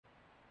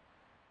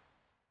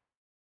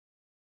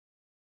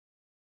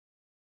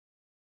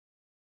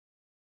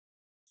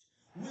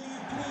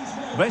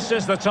This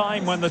is the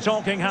time when the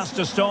talking has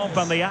to stop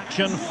and the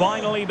action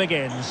finally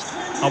begins.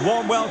 A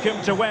warm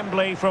welcome to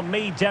Wembley from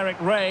me, Derek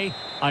Ray.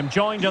 I'm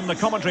joined in the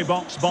commentary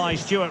box by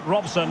Stuart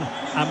Robson,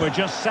 and we're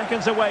just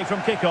seconds away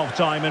from kick-off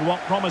time in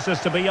what promises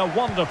to be a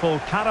wonderful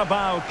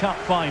Carabao Cup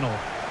final.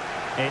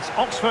 It's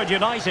Oxford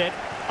United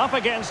up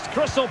against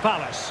Crystal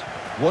Palace.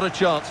 What a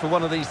chance for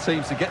one of these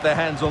teams to get their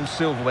hands on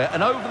silverware.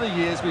 And over the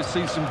years, we've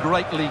seen some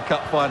great League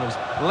Cup finals.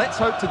 Let's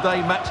hope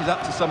today matches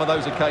up to some of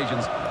those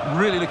occasions.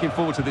 Really looking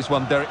forward to this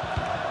one, Derek.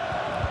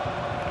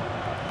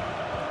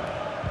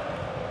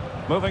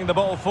 Moving the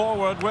ball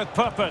forward with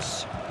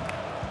purpose.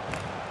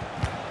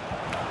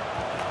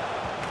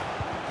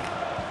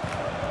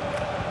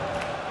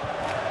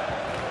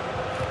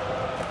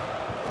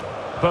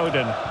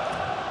 Bowden.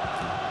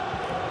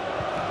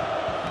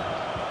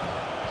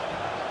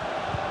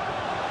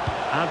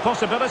 And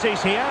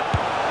possibilities here.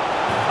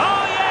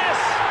 Oh, yes!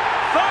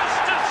 First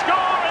to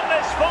score in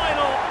this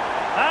final.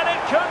 And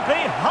it could be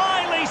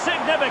highly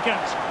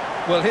significant.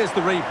 Well, here's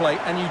the replay,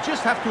 and you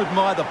just have to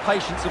admire the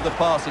patience of the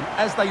passing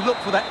as they look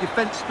for that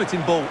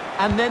defence-splitting ball.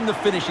 And then the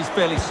finish is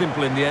fairly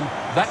simple in the end.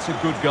 That's a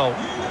good goal.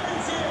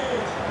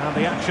 And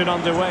the action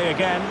underway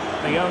again.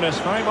 The onus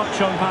very much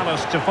on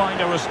Palace to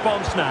find a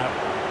response now.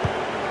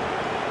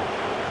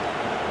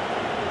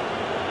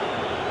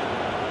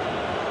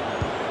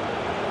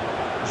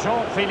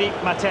 Jean-Philippe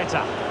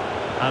Mateta.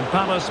 And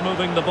Palace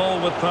moving the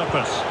ball with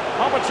purpose.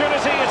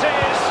 Opportunity it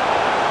is!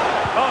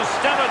 Oh,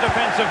 stellar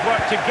defensive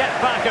work to get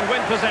back and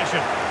win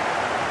possession.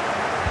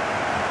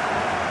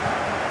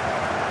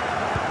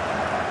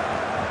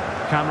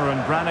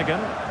 Cameron Brannigan.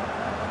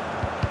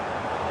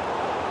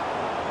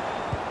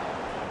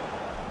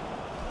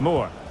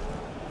 Moore.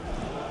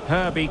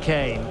 Herbie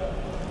Kane.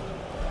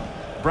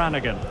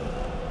 Brannigan.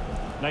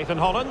 Nathan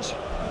Holland.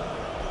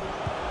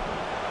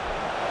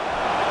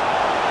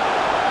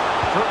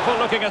 Fruitful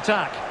looking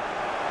attack.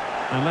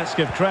 And let's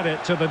give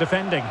credit to the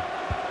defending.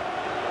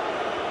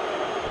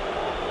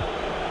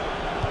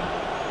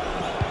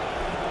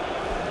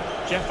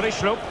 Jeffrey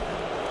Schlupp.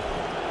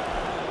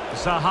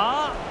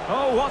 Zaha.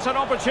 Oh, what an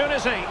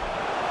opportunity.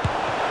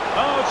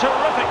 Oh,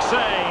 terrific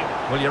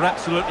save. Well, you're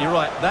absolutely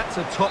right. That's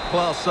a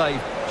top-class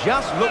save.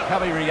 Just look how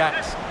he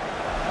reacts.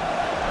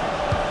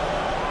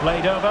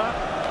 Played over.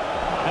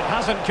 It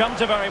hasn't come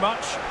to very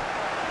much.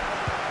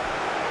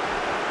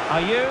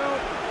 Ayew.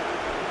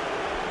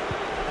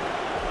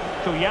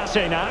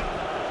 Kouyaté now.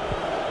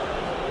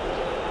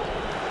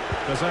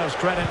 Deserves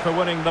credit for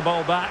winning the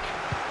ball back.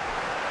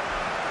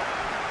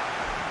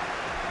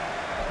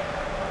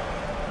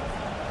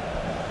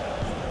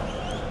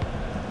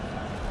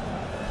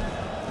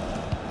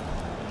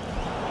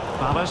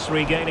 Palace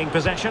regaining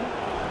possession.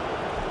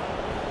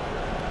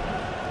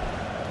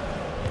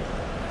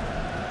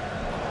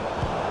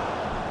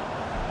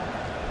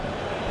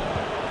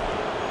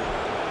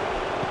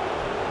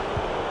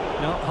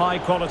 Not high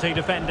quality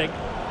defending.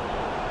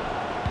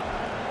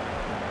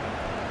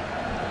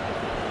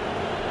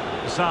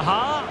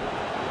 Zaha.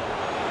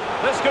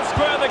 This could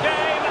square the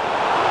game,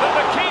 but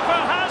the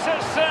keeper has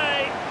his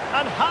say.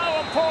 And how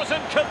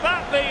important could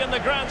that be in the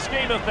grand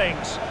scheme of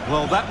things?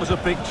 Well, that was a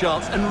big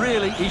chance, and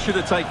really, he should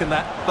have taken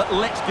that. But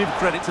let's give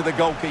credit to the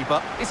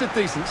goalkeeper. It's a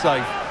decent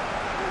save.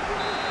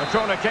 The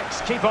corner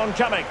kicks keep on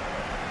coming.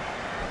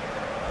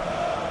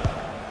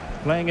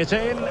 Playing it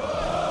in.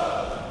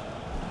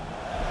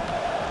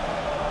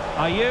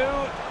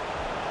 Ayew.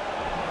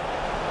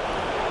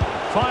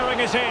 Firing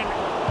it in.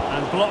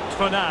 And blocked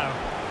for now.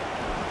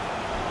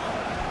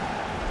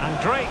 And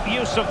great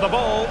use of the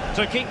ball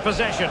to keep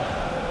possession.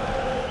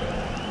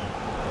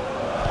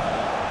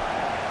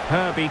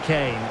 Herbie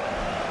Kane.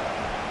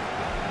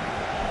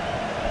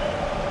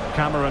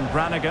 Cameron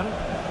Brannigan.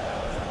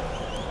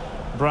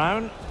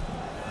 Brown.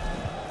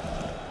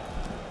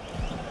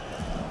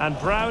 And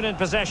Brown in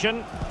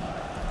possession.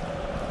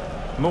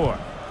 Moore.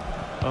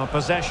 Well,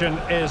 possession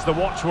is the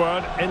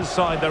watchword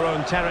inside their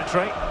own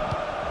territory.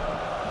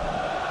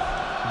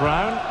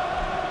 Brown.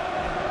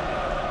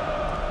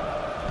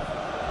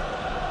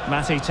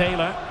 Matty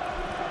Taylor.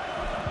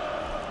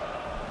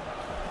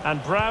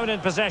 And Brown in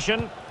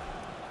possession.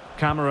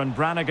 Cameron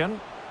Brannigan.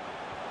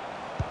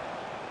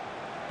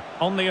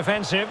 On the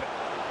offensive.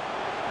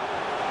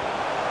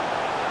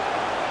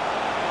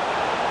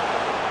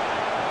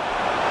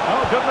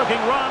 Oh, good looking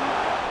run.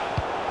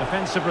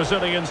 Defensive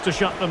Brazilians to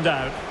shut them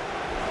down.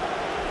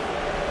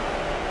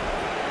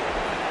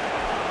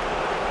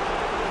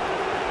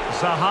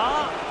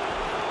 Zaha.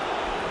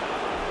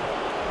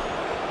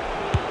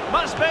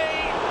 Must be.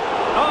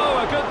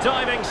 Oh, a good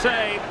diving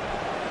save.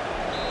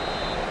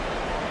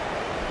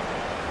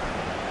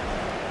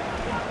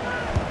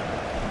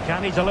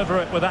 Can he deliver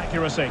it with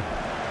accuracy?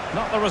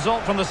 Not the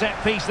result from the set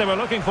piece they were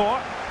looking for.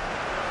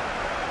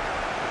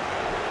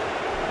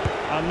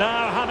 And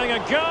now having a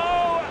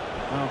go.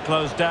 Well,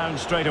 closed down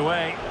straight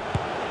away.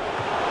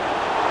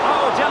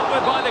 Oh, dealt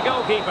with by the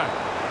goalkeeper.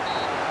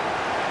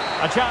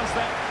 A chance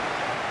there.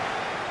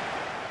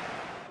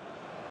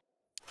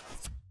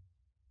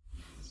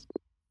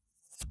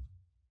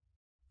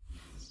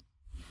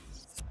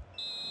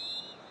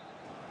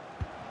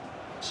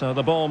 So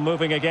the ball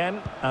moving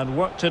again, and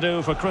work to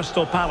do for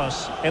Crystal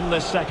Palace in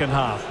this second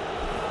half.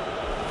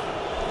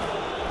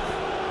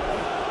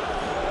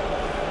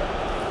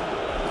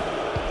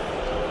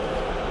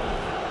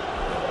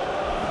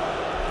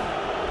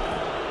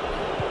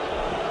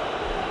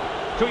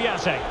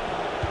 Kouyaté.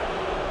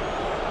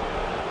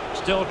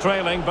 Still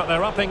trailing, but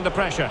they're upping the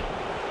pressure.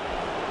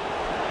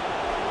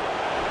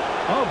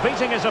 Oh,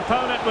 beating his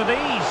opponent with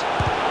ease.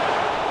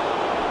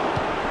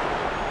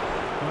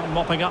 Well,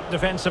 mopping up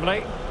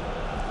defensively.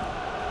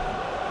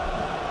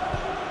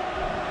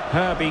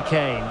 Herbie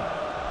Kane.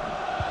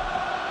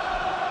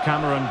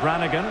 Cameron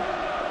Brannigan.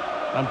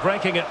 And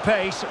breaking at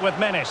pace with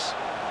menace.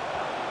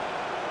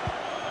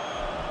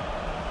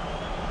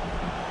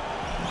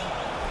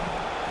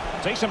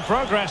 Decent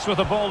progress with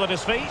the ball at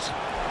his feet.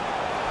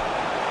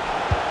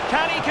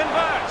 Can he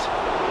convert?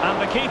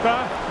 And the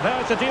keeper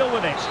there to deal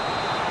with it.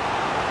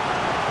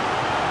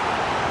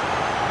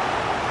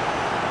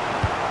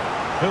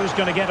 Who's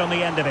going to get on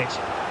the end of it?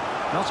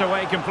 Not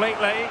away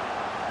completely.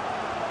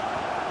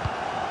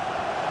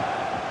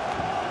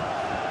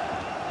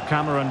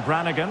 Cameron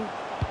Brannigan.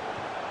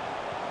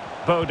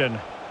 Bowden.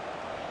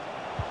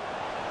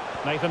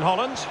 Nathan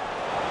Holland.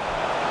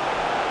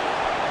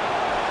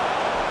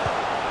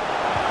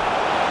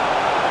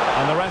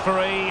 And the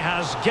referee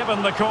has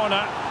given the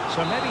corner,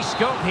 so maybe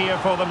scope here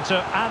for them to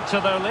add to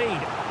their lead.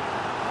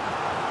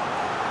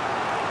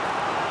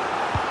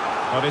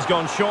 But he's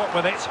gone short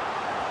with it.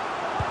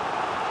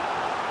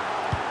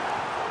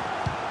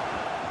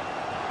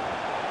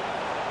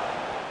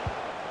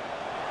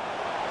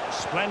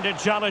 Splendid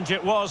challenge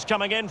it was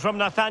coming in from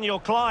Nathaniel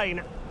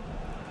Klein.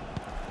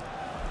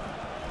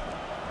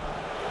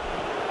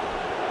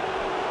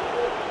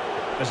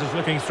 This is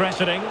looking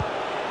threatening.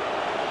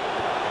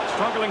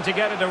 Struggling to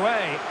get it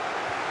away.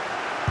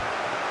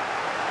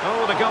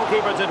 Oh, the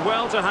goalkeeper did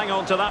well to hang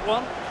on to that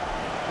one.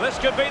 This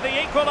could be the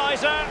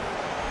equaliser.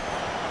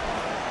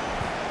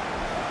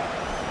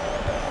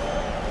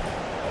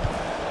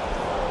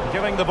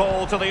 Giving the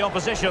ball to the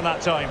opposition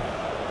that time.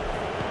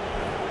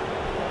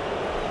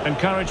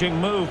 Encouraging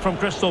move from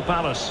Crystal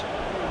Palace.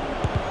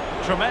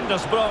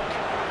 Tremendous block.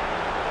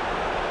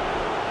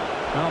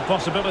 Well,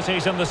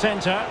 possibilities in the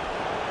centre.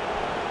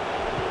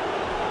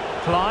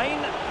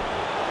 Klein.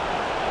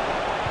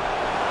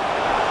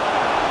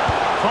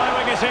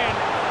 Firing it in.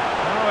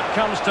 Oh, it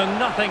comes to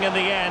nothing in the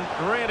end.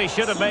 Really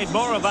should have made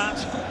more of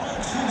that.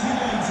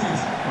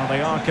 Well,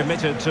 they are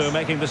committed to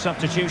making the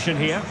substitution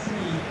here.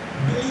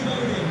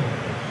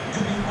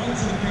 Coming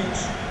onto the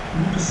pitch,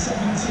 number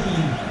 17,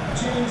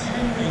 James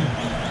Henry.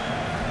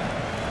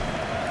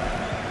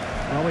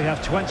 Well, we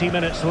have 20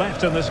 minutes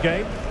left in this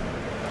game.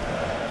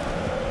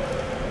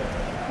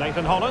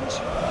 Nathan Holland.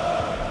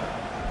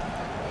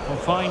 Well,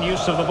 fine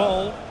use of the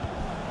ball.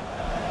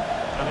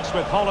 And it's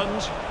with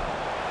Holland.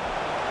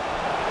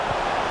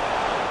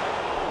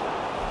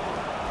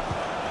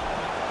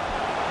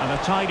 And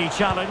a tidy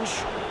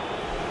challenge.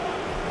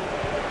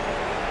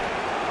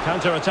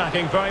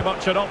 Counter-attacking, very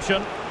much an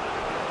option.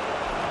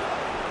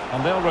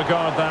 And they'll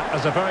regard that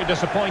as a very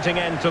disappointing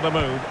end to the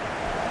move.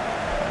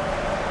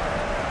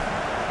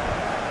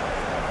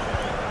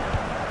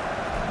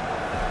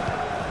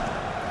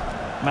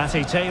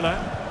 Matty Taylor.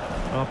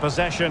 Well,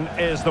 possession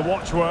is the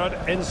watchword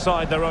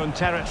inside their own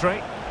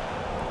territory.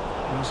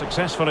 And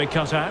successfully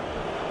cut out.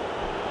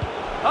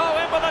 Oh,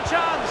 in with a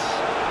chance!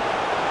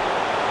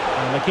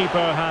 And the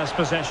keeper has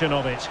possession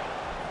of it.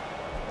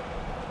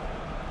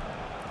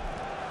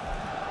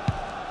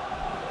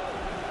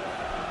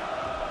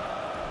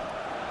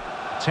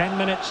 Ten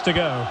minutes to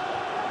go.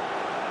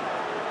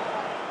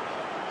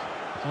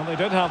 Well, they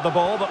did have the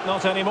ball, but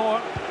not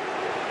anymore.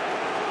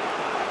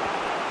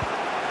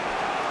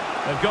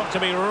 They've got to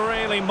be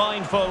really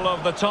mindful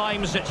of the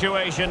time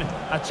situation,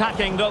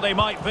 attacking though they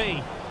might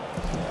be.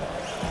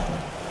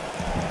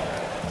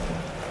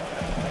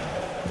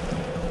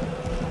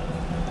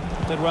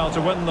 Did well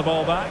to win the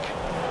ball back.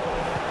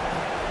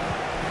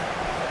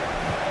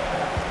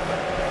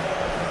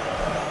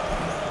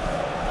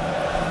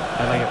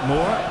 Elliot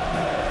Moore.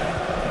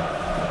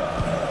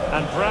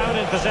 And Brown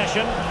in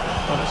possession.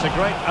 Well, it's a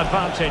great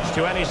advantage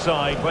to any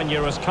side when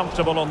you're as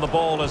comfortable on the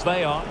ball as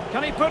they are.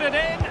 Can he put it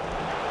in?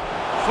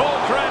 Full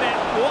credit.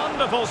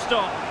 Wonderful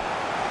stop.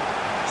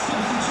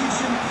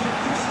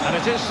 And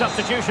it is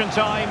substitution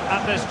time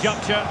at this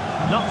juncture.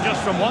 Not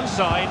just from one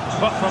side,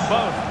 but from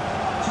both.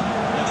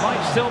 It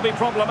might still be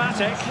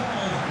problematic.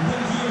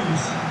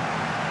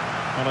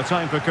 Well, a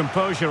time for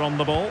composure on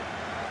the ball.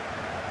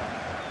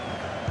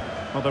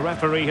 Well, the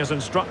referee has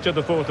instructed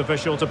the fourth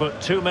official to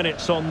put 2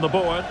 minutes on the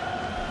board.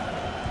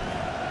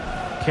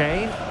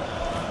 Kane.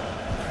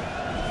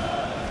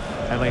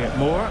 Elliot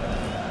Moore.